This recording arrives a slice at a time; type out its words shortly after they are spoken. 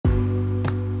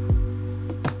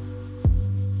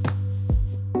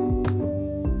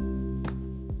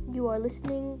are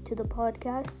listening to the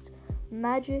podcast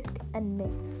Magic and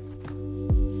Myths.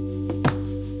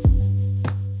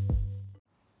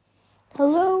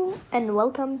 Hello and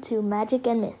welcome to Magic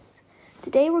and Myths.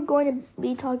 Today we're going to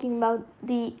be talking about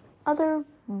the other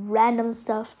random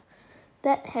stuff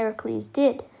that Heracles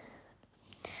did.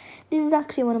 This is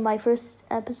actually one of my first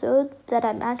episodes that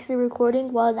I'm actually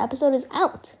recording while an episode is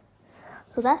out.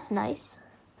 So that's nice.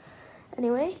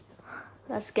 Anyway,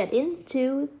 let's get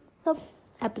into the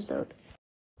episode.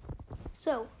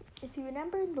 So, if you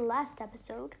remember in the last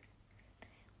episode,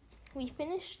 we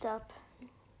finished up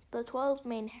the 12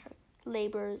 main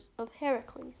labors of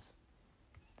Heracles.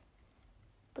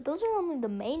 But those are only the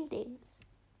main things,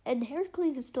 and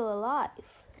Heracles is still alive.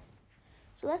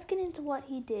 So let's get into what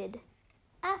he did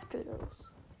after those.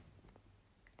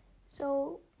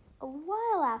 So, a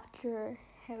while after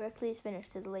Heracles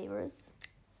finished his labors,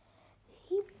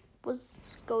 he was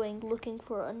looking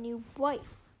for a new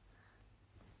wife,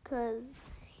 because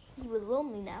he was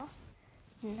lonely now,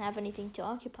 didn't have anything to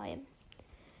occupy him.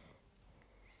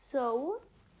 So,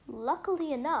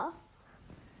 luckily enough,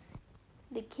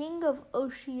 the king of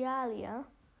Oceania,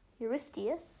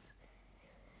 Eurystheus,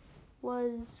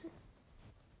 was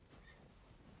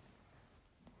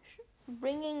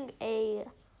bringing a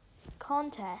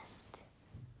contest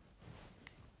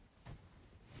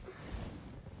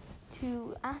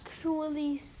to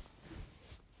actually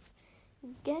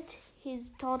get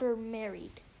his daughter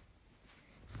married.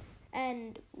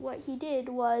 And what he did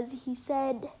was he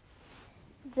said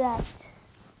that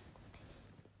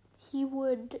he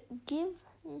would give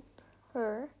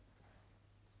her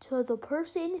to the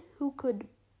person who could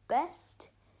best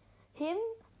him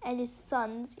and his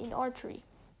sons in archery.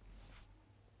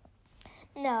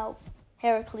 Now,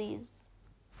 Heracles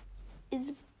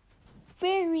is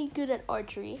very good at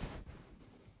archery,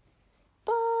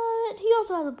 but he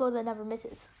also has a bow that never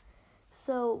misses.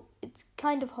 So it's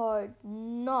kind of hard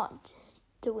not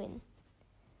to win.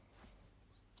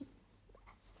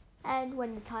 And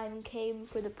when the time came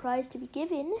for the prize to be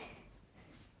given,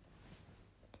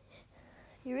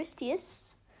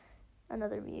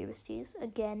 another Eurystheus,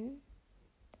 again,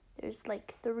 there's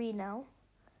like 3 now.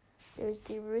 There's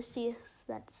the Eurystheus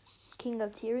that's king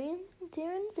of Tyrians.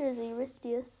 There's the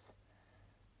Eurystheus.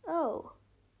 Oh.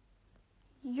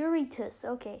 Eurytus,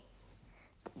 okay.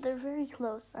 They're very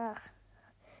close.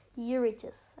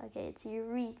 Eurytus. Okay, it's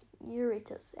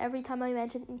Eurytus. Every time I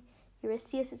mention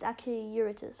Eurystheus, it's actually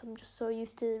Eurytus. I'm just so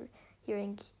used to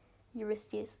hearing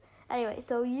Eurystheus. Anyway,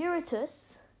 so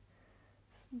Eurytus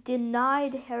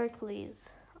denied Heracles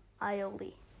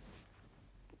Iole.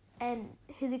 And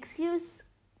his excuse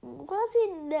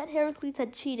wasn't that Heracles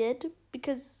had cheated,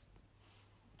 because,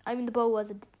 the bow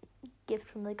was a gift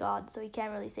from the gods, so he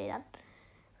can't really say that.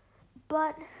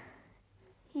 But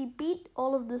he beat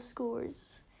all of the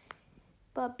scores.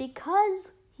 But because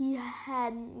he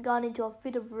had gone into a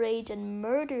fit of rage and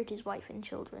murdered his wife and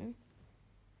children,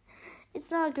 it's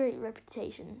not a great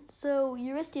reputation. So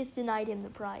Eurystheus denied him the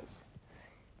prize,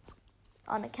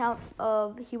 on account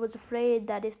of he was afraid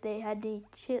that if they had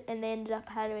and they ended up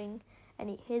having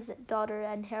his daughter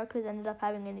and Heracles ended up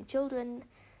having any children,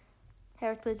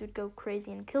 Heracles would go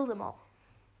crazy and kill them all.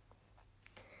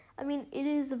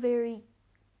 It's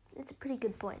a pretty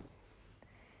good point.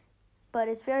 But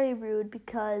it's very rude,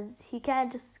 because he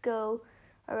can't just go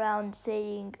around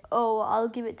saying, oh, I'll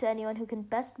give it to anyone who can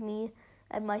best me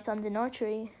and my sons in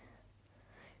archery.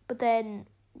 But then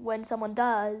when someone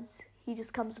does, he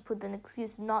just comes up with an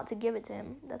excuse not to give it to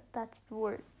him. That's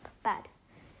bad.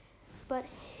 But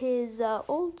his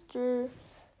older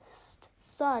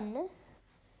son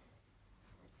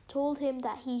told him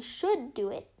that he should do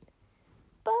it,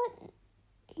 but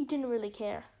he didn't really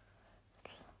care.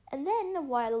 And then a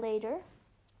while later,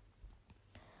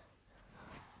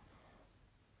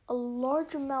 a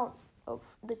large amount of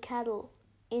the cattle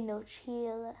in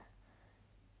Oceania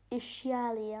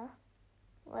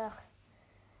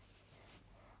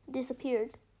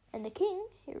disappeared, and the king,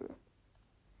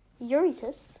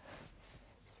 Eurytus,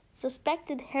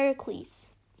 suspected Heracles,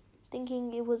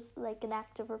 thinking it was like an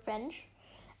act of revenge,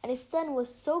 and his son was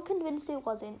so convinced it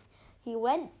wasn't, he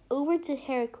went over to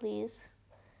Heracles,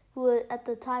 who at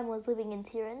the time was living in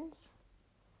Tiryns,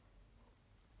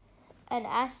 and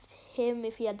asked him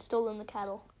if he had stolen the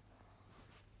cattle.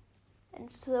 And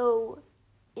so,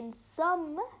 in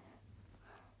some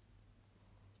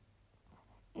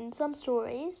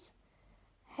stories,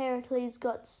 Heracles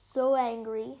got so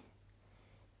angry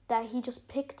that he just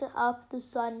picked up the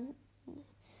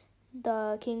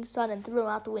king's son, and threw him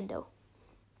out the window.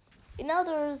 In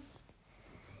others,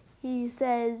 he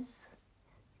says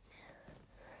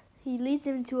he leads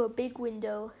him to a big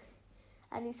window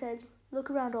and he says, "Look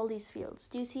around all these fields.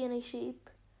 Do you see any sheep?"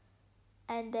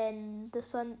 And then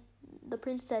the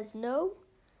prince says no,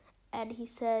 and he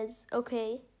says,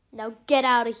 "Okay, now get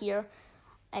out of here."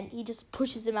 And he just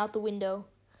pushes him out the window.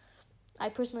 I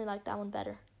personally like that one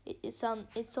better. It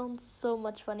sounds so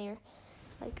much funnier.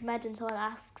 Like, imagine someone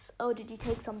asks, "Oh, did you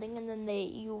take something?" And then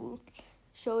you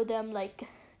show them, like,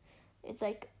 it's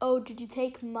like, "Oh, did you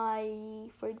take my,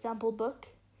 for example, book?"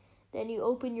 Then you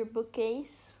open your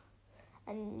bookcase,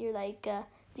 and you're like,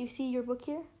 "Do you see your book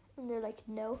here?" And they're like,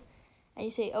 "No." And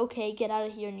you say, "Okay, get out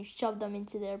of here," and you shove them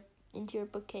into your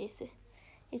bookcase.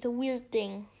 It's a weird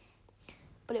thing,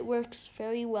 but it works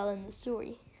very well in the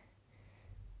story.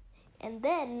 And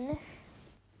then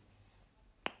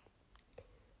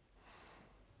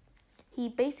he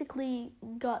basically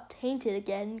got tainted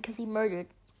again because he murdered.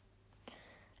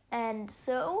 And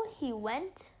so he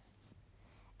went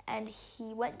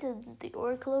to the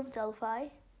Oracle of Delphi,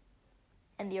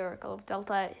 and the Oracle of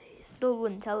Delphi still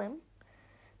wouldn't tell him.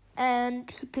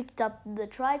 And he picked up the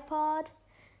tripod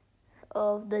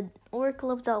of the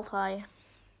Oracle of Delphi,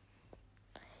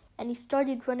 and he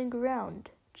started running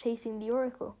around chasing the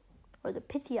Oracle, or the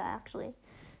Pythia actually.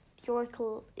 The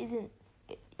Oracle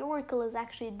is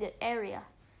actually the area,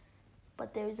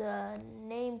 but there's a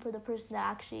name for the person that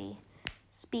actually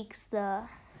speaks the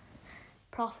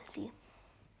prophecy.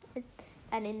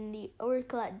 And in the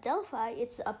Oracle at Delphi,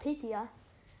 it's a Pythia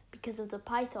because of the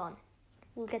python.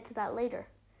 We'll get to that later.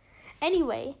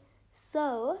 Anyway,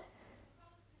 so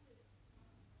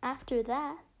after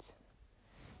that,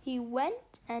 he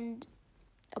went and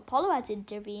Apollo had to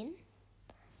intervene.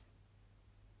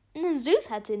 And then Zeus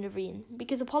had to intervene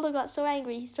because Apollo got so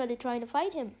angry he started trying to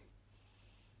fight him.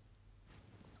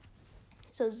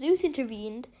 So Zeus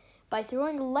intervened by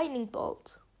throwing a lightning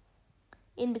bolt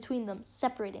in between them,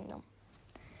 separating them.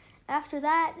 After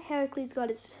that, Heracles got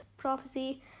his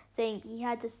prophecy saying he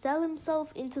had to sell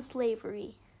himself into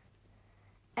slavery.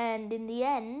 And in the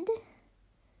end,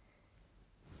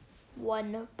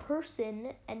 one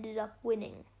person ended up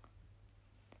winning.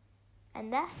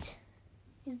 And that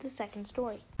is the second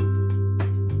story.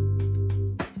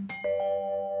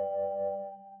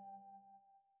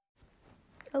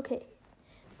 Okay,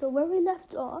 so where we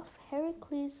left off,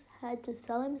 Heracles had to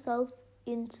sell himself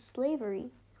into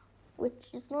slavery, which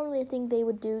is normally a thing they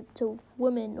would do to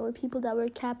women or people that were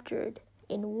captured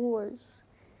in wars.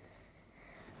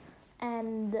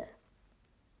 And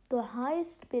the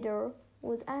highest bidder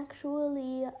was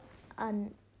actually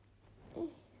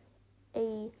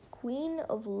a queen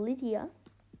of Lydia,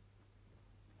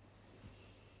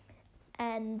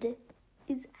 and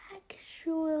it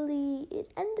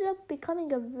ended up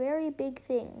becoming a very big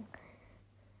thing.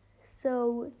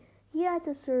 So he had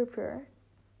to serve her,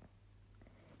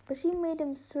 but she made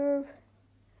him serve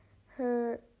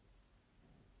her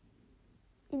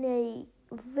in a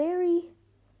very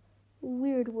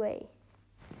weird way.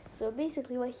 So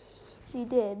basically what she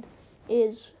did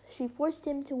is she forced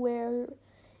him to wear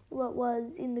what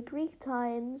was in the Greek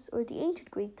times, or the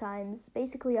ancient Greek times,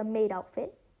 basically a maid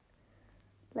outfit.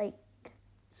 Like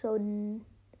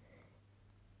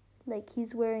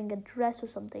he's wearing a dress or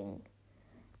something.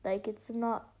 Like, it's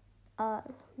not a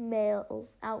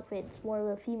male's outfit, it's more of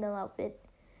a female outfit.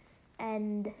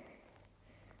 And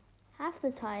half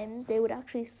the time they would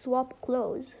actually swap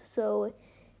clothes. So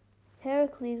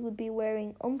Heracles would be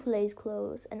wearing Omphale's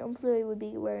clothes, and Omphale would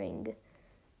be wearing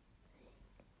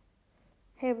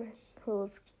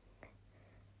Heracles'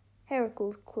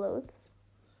 clothes.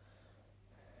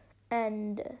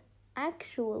 And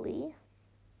actually,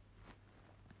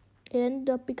 it ended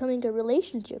up becoming a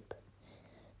relationship.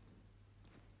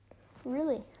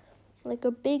 Really, like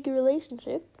a big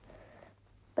relationship.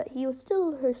 But he was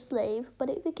still her slave, but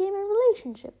it became a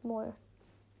relationship more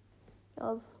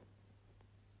of.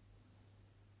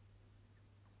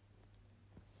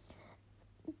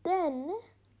 Then,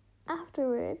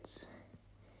 afterwards,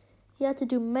 he had to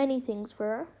do many things for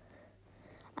her.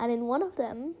 And in one of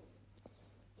them,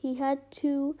 he had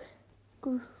to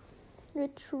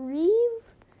retrieve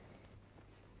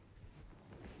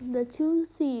the two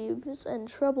thieves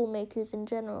and troublemakers in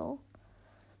general.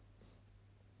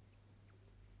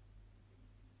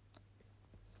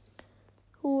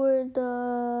 Who were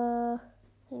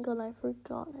hang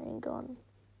on.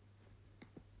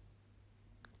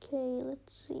 Okay,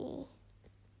 let's see.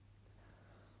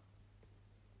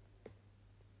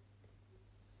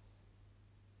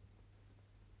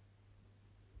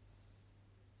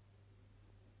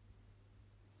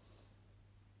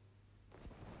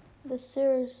 The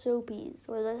Cerasopes,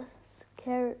 or the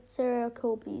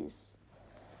Ceracopes.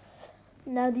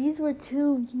 Now, these were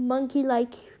two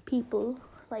monkey-like people,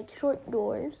 like short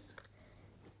doors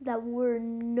that were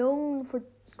known for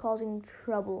causing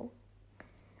trouble.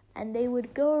 And they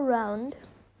would go around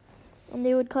and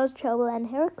they would cause trouble, and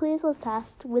Heracles was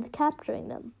tasked with capturing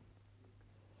them.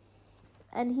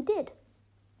 And he did.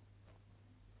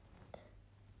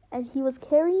 And he was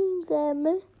carrying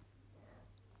them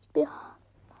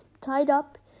tied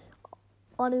up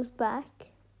on his back.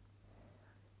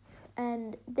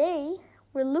 And they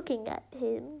were looking at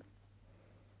him.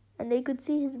 And they could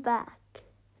see his back.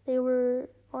 They were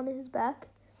on his back.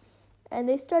 And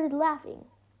they started laughing.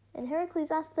 And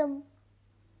Heracles asked them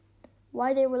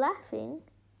why they were laughing.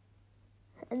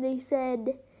 And they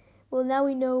said, well, now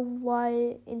we know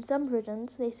why, in some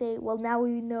versions, they say, well, now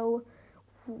we know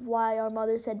why our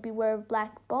mother said beware of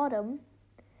black bottom.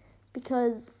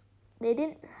 Because they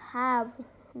didn't have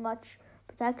much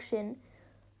protection.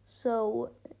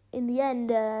 So, in the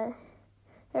end,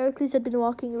 Heracles had been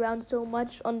walking around so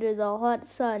much under the hot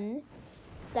sun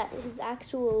that his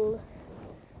actual,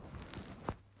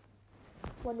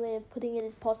 one way of putting it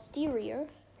is posterior,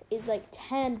 is like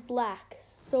tanned black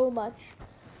so much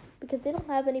because they don't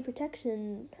have any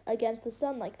protection against the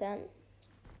sun like that.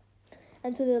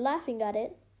 And so they're laughing at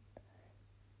it.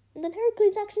 And then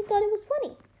Heracles actually thought it was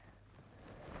funny.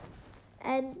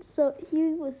 And so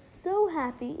he was so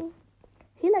happy,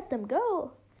 he let them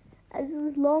go as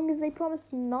long as they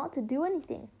promised not to do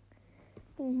anything.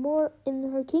 More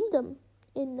in her kingdom,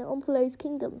 in Omphale's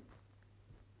kingdom.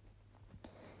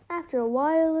 After a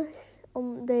while,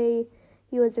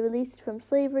 he was released from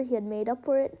slavery. He had made up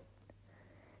for it.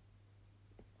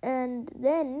 And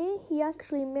then he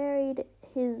actually married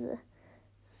his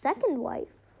second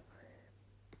wife,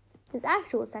 his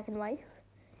actual second wife,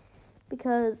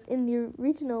 because in the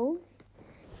original,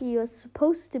 he was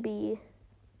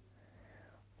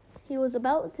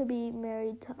about to be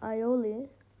married to Iole,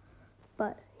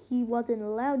 but he wasn't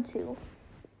allowed to.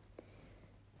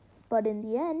 But in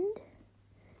the end,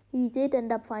 he did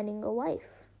end up finding a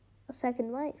wife, a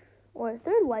second wife, or a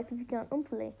third wife if you count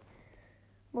Omphale.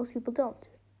 Most people don't.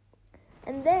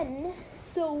 And then,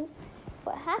 so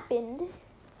what happened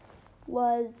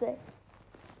was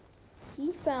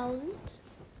he found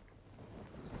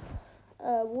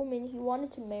a woman he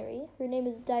wanted to marry. Her name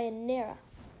is Deianira.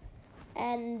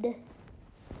 And,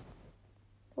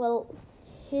 well,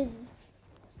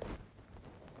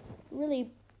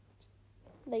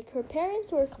 her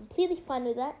parents were completely fine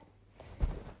with that,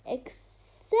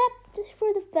 except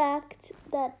for the fact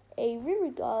that a river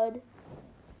god,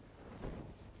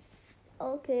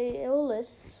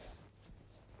 Aeolus,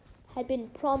 had been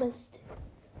promised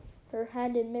her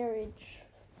hand in marriage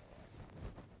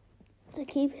to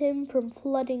keep him from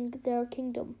flooding their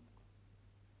kingdom.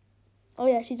 Oh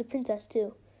yeah, she's a princess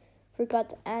too. Forgot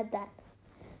to add that.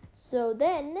 So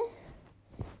then,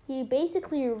 he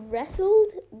basically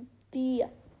wrestled the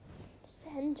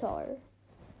centaur.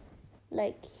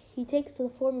 Like, he takes the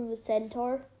form of a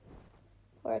centaur,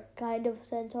 or a kind of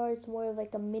centaur. It's more of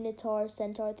like a minotaur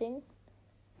centaur thing.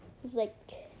 It's like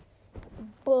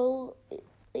bull.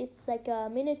 It's like a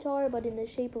minotaur, but in the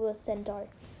shape of a centaur.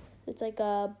 It's like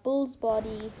a bull's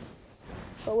body,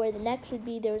 but where the neck should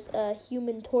be, there's a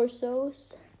human torso,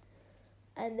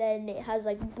 and then it has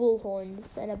like bull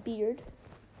horns and a beard.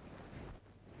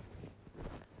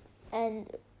 And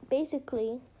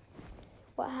basically,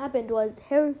 what happened was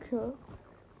Heracles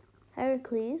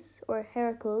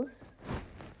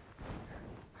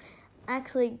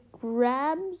actually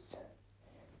grabs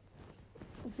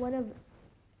one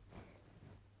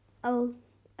of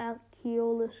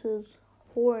Alciolus's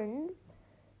horn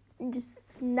and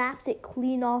just snaps it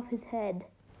clean off his head.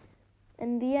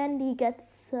 In the end, he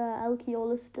gets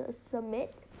Alciolos to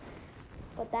submit.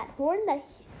 But that horn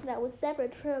that was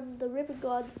severed from the river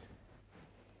god's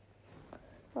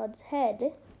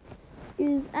head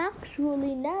is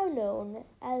actually now known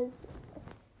as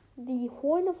the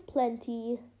Horn of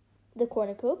Plenty, the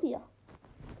cornucopia.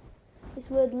 This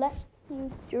would let you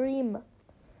stream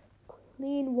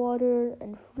clean water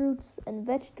and fruits and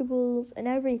vegetables and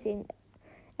everything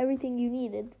you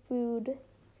needed, food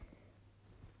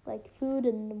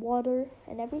and water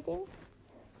and everything,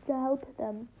 to help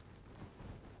them.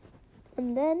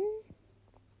 And then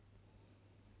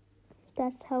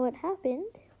that's how it happened.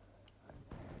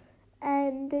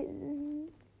 And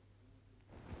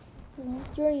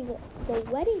during the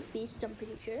wedding feast, I'm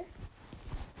pretty sure,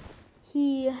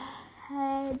 he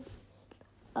had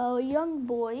a young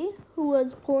boy who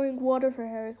was pouring water for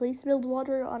Heracles, spilled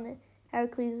water on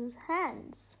Heracles'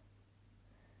 hands.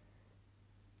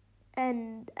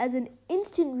 And as an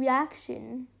instant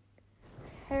reaction,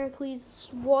 Heracles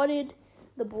swatted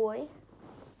the boy.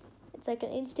 It's like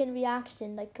an instant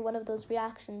reaction, like one of those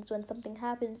reactions when something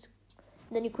happens,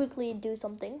 then you quickly do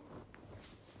something.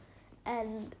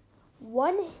 And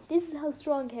this is how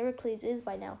strong Heracles is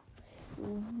by now.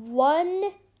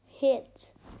 One hit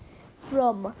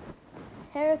from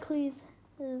Heracles'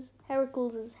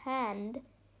 hand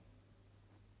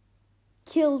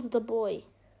killed the boy.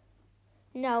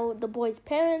 Now, the boy's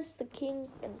parents, the king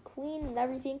and queen and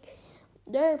everything,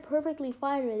 they're perfectly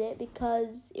fine with it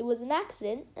because it was an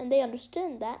accident and they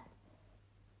understand that.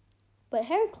 But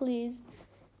Heracles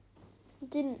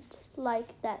didn't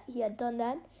like that he had done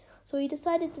that, so he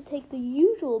decided to take the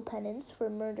usual penance for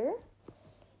murder,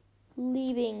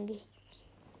 being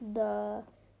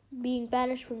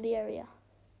banished from the area.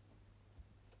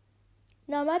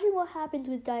 Now imagine what happens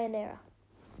with Deianira.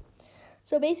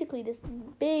 So basically this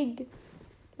big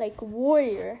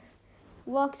warrior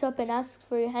walks up and asks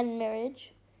for your hand in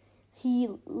marriage. He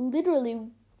literally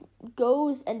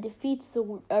goes and defeats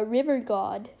a river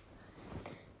god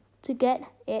to get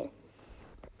it.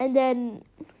 And then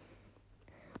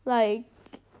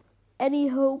any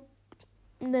hope,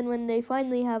 and then when they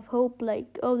finally have hope,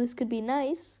 oh, this could be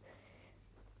nice,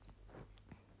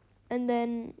 and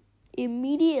then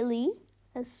immediately,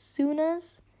 as soon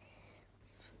as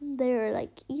they're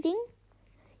eating,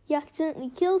 he accidentally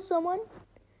kills someone,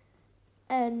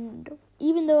 and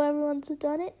even though everyone's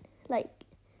done it,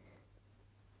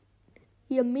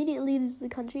 he immediately leaves the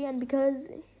country, and because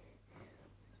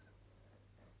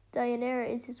Deianira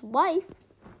is his wife,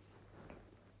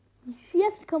 she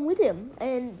has to come with him,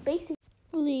 and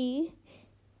basically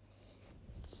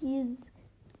she's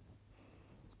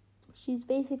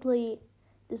basically,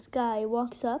 this guy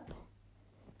walks up,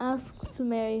 asks to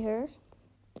marry her,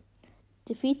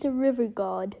 defeats a river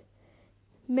god,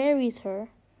 marries her,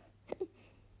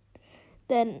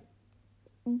 then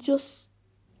just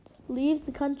leaves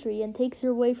the country and takes her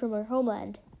away from her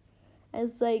homeland. And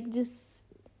it's just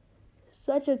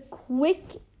such a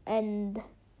quick and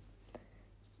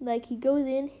he goes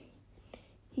in,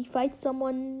 he fights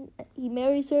someone, he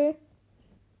marries her,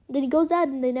 then he goes out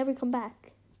and they never come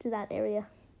back to that area.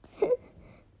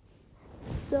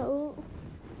 So,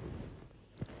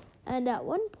 and at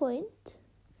one point,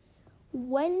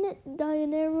 when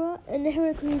Deianira and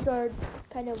Heracles are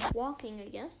kind of walking, I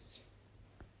guess,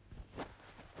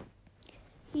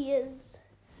 they're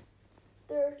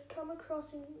come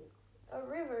across a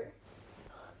river,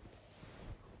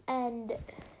 and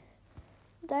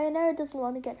Deianira doesn't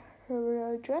want to get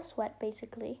her dress wet,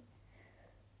 basically.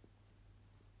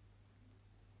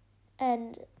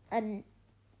 And a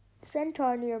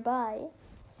centaur nearby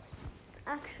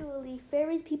actually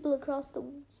ferries people across the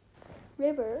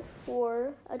river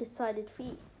for a decided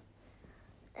fee.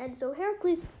 And so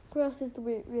Heracles crosses the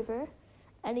river,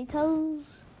 and he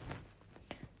tells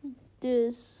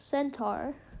this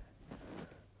centaur,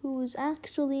 who's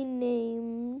actually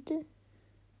named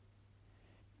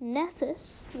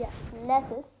Nessus. Yes,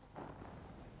 Nessus.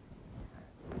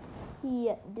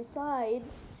 He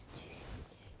decides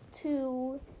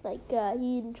to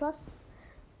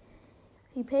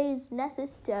he pays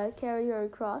Nessus to carry her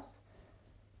across.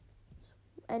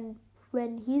 And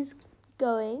when he's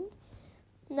going,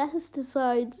 Nessus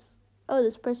decides, oh,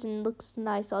 this person looks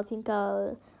nice, I think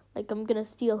I'm gonna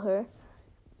steal her.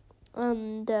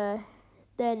 And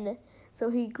then,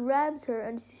 so he grabs her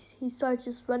and he starts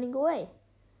just running away.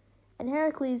 And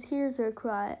Heracles hears her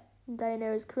cry,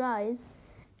 Deianira's cries,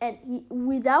 and he,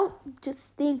 without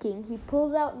just thinking, he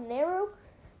pulls out an arrow,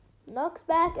 knocks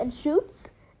back and shoots,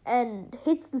 and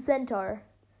hits the centaur.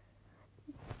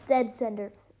 Dead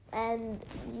center. And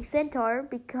the centaur,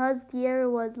 because the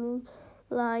arrow was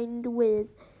lined with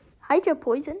Hydra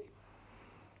poison,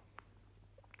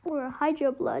 or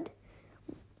Hydra blood,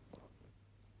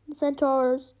 the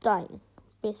centaur's dying,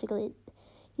 basically.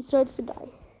 He starts to die.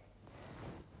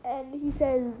 And he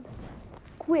says,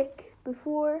 quick,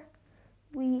 before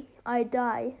I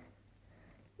die,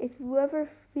 if you ever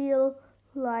feel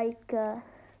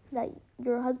that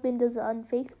your husband is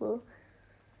unfaithful,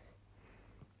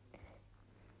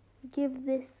 give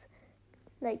this,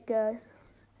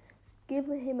 give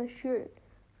him a shirt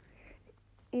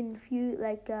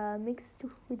mixed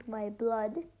with my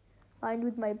blood, lined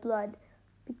with my blood,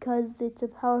 because it's a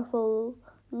powerful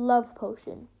love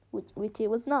potion, which it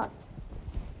was not.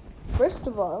 First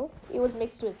of all, it was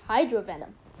mixed with hydro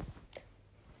venom.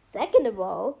 Second of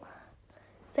all,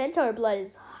 centaur blood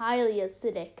is highly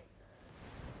acidic.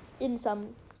 In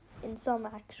some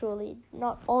actually,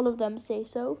 not all of them say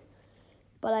so,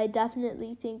 but I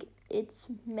definitely think it's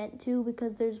meant to,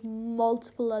 because there's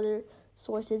multiple other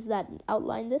sources that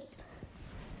outline this.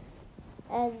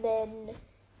 And then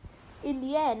in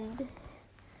the end,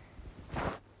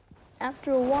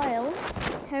 after a while,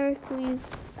 Heracles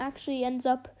actually ends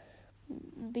up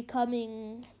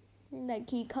becoming, like,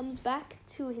 he comes back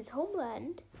to his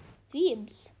homeland,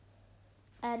 Thebes,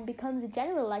 and becomes a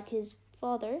general like his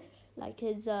father, like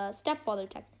his stepfather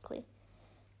technically.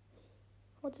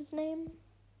 What's his name?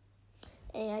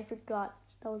 I forgot.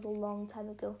 That was a long time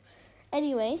ago.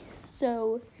 Anyway,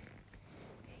 so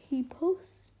he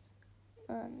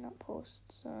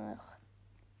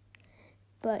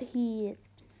but he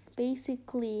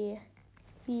basically,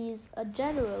 he's a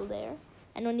general there,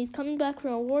 and when he's coming back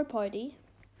from a war party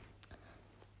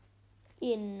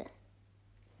in,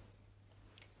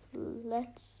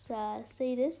 let's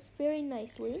say this very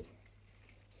nicely,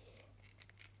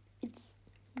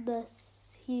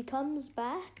 he comes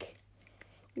back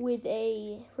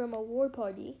from a war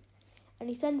party, and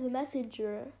he sends a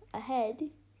messenger ahead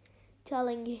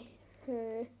telling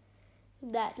her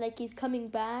that, like, he's coming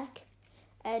back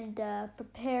and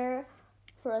prepare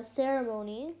for a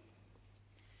ceremony.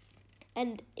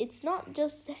 And it's not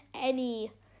just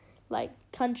any, like,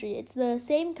 country. It's the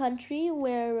same country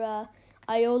where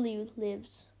Iole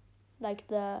lives, like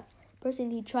the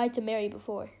person he tried to marry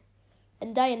before.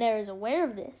 And Deianira is aware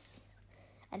of this,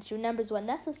 and she remembers what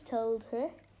Nessus told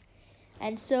her.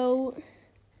 And so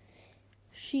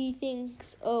she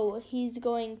thinks, oh, he's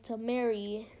going to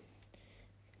marry,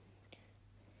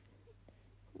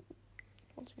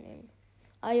 what's her name?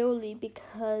 Iole,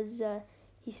 because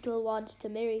he still wants to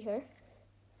marry her.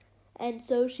 And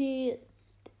so she,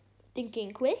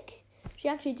 thinking quick, she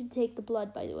actually did take the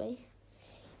blood, by the way.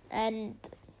 And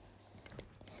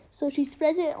so she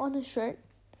spreads it on his shirt.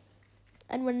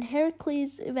 And when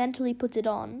Heracles eventually puts it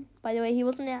on, by the way, he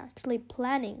wasn't actually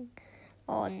planning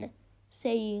on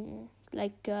saying,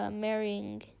 like,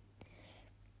 marrying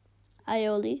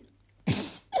Iole.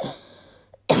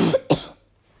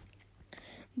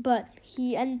 But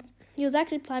he was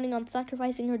actually planning on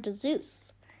sacrificing her to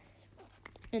Zeus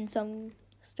in some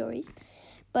stories.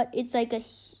 But it's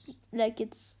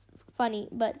it's funny,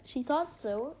 but she thought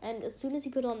so, and as soon as he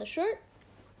put on the shirt,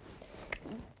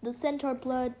 the centaur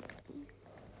blood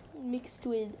mixed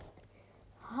with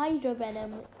hydra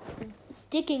venom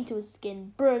sticking to his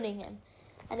skin, burning him.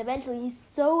 And eventually he's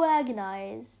so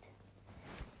agonized,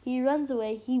 he runs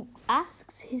away. He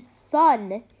asks his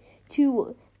son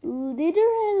to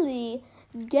literally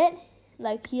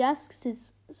he asks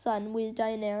his son with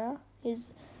Deianira,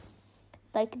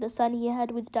 the son he had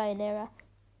with Deianira,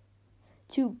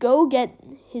 to go get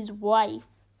his wife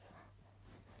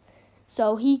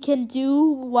so he can do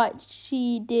what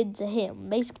she did to him,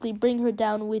 basically bring her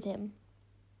down with him.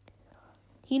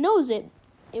 He knows it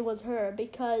was her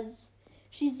because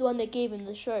she's the one that gave him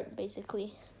the shirt,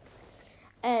 basically.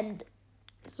 And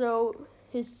so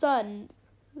his son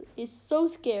is so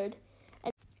scared,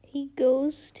 and he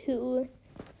goes to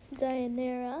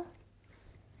Deianira,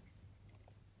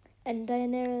 and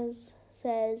Deianira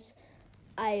says,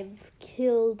 I've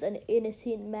killed an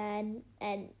innocent man,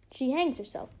 and she hangs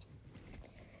herself.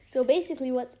 So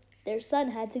basically what their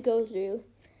son had to go through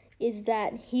is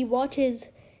that he watches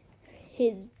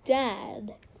his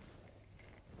dad,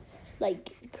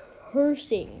 like,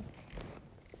 cursing,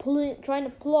 trying to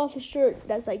pull off his shirt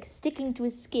that's, like, sticking to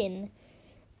his skin,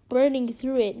 burning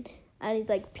through it, and he's,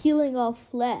 like, peeling off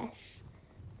flesh,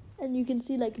 and you can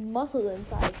see, like, muscle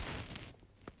inside.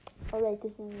 Alright,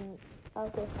 this isn't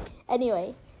okay.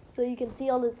 Anyway, so you can see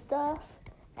all this stuff,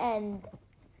 and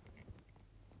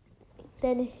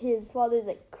then his father's,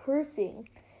 like, cursing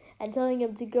and telling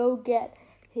him to go get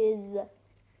his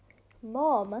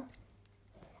mom,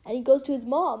 and he goes to his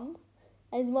mom,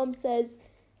 and his mom says,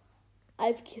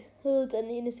 I've killed an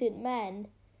innocent man,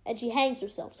 and she hangs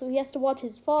herself. So he has to watch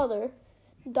his father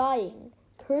dying,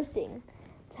 cursing,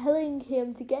 telling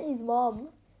him to get his mom,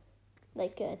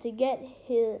 to get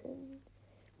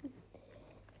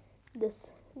this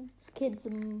kid's,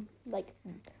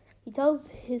 he tells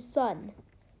his son,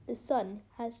 the son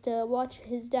has to watch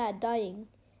his dad dying,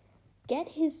 tell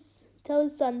his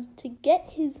son to get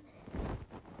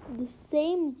the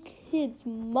same kid's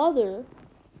mother,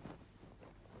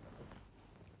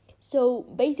 so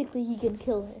basically he can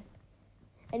kill her.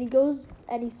 And he goes,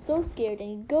 and he's so scared, and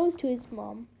he goes to his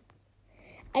mom,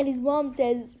 and his mom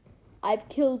says, I've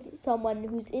killed someone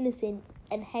who's innocent,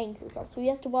 and hangs himself. So he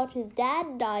has to watch his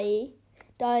dad dying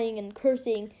and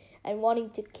cursing and wanting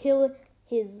to kill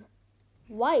his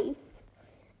wife,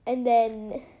 and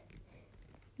then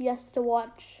he has to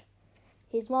watch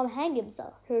his mom hang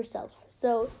herself.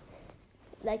 So,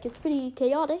 it's pretty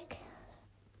chaotic.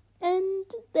 And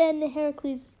then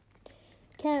Heracles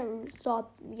can't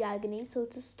stop the agony. So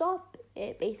to stop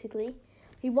it, basically,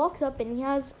 he walks up and he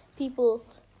has people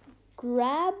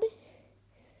grab,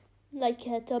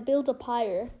 to build a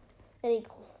pyre. And he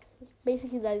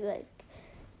basically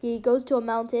he goes to a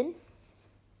mountain,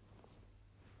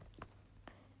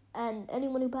 and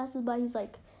anyone who passes by, he's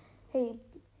like, hey,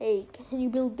 can you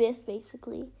build this,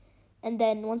 basically? And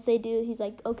then once they do, he's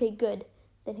like, okay, good.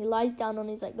 Then he lies down and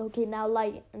he's like, okay, now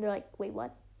light it. And they're like, wait,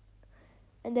 what?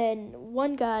 And then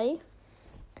one guy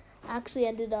actually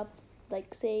ended up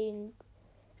saying,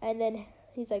 and then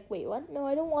he's like, wait, what? No,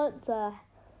 I don't want to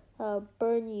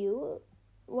burn you.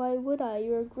 Why would I?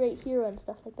 You're a great hero and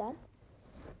stuff like that.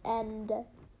 And,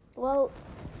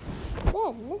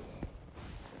 then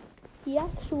he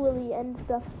actually ends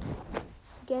up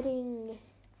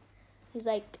he's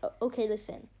like, okay,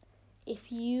 listen,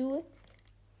 if you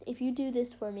do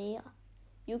this for me,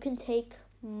 you can take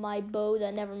my bow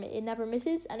that never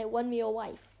misses, and it won me a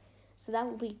wife. So that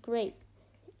would be great.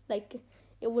 It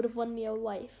would have won me a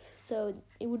wife. So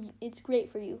it's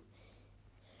great for you.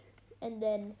 And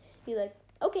then he's like,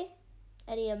 okay.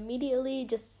 And he immediately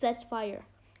just sets fire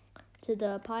to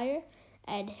the pyre,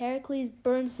 and Heracles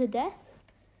burns to death,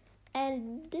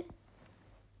 and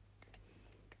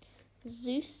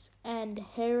Zeus and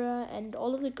Hera and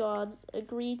all of the gods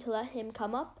agree to let him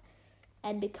come up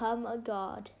and become a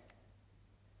god.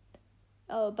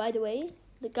 Oh, by the way,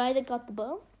 the guy that got the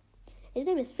bow, his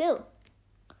name is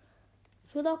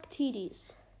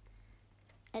Philoctetes.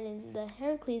 And in the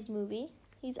Heracles movie,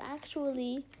 he's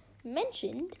actually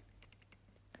mentioned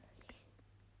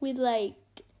with a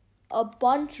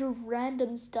bunch of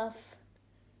random stuff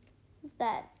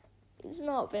that it's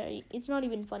not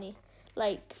even funny.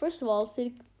 First of all,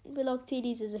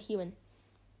 Philoctetes is a human.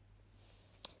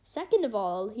 Second of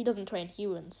all, he doesn't train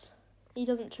humans. He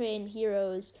doesn't train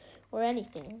heroes or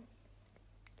anything.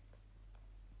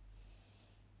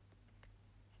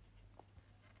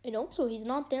 And also, he's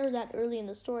not there that early in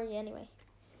the story anyway.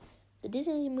 The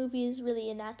Disney movie is really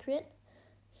inaccurate.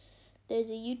 There's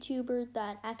a YouTuber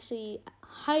that actually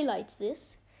highlights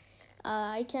this.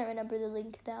 I can't remember the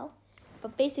link now.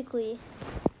 But basically,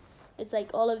 it's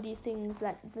all of these things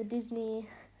that the Disney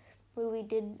movie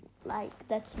did,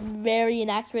 that's very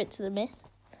inaccurate to the myth.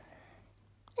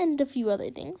 And a few other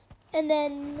things. And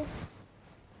then,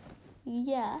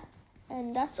 yeah.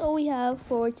 And that's all we have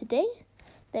for today.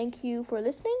 Thank you for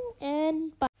listening,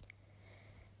 and bye.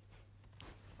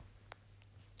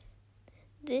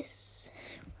 This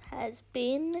has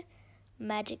been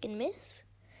Magic and Myths.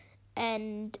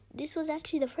 And this was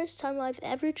actually the first time I've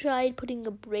ever tried putting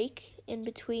a break in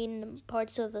between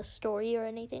parts of the story or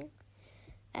anything.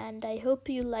 And I hope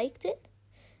you liked it.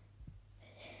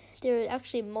 There are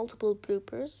actually multiple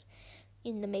bloopers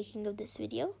in the making of this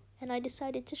video, and I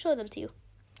decided to show them to you.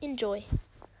 Enjoy.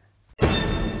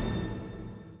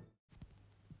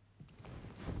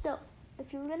 So,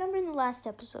 if you remember in the last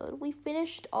episode, we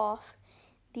finished off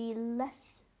the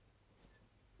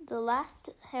last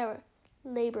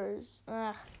labors.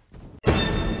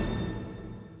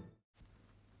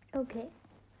 Okay,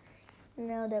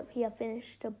 now that we have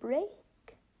finished a break,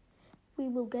 we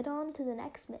will get on to the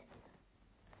next myth.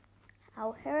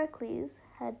 How Heracles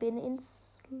had been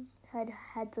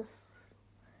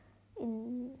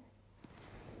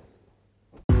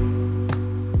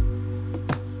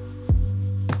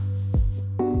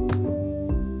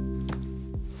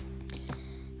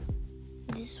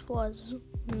This was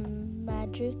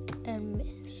Magic and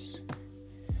Myths.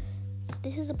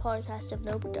 This is a podcast of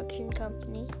no production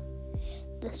company.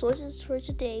 The sources for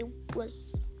today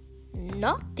was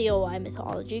not the OI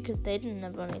mythology, because they didn't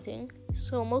have anything.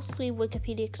 So mostly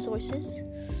Wikipedia sources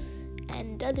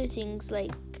and other things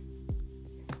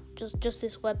just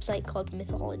this website called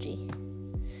Mythology.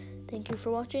 Thank you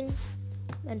for watching,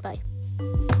 and bye.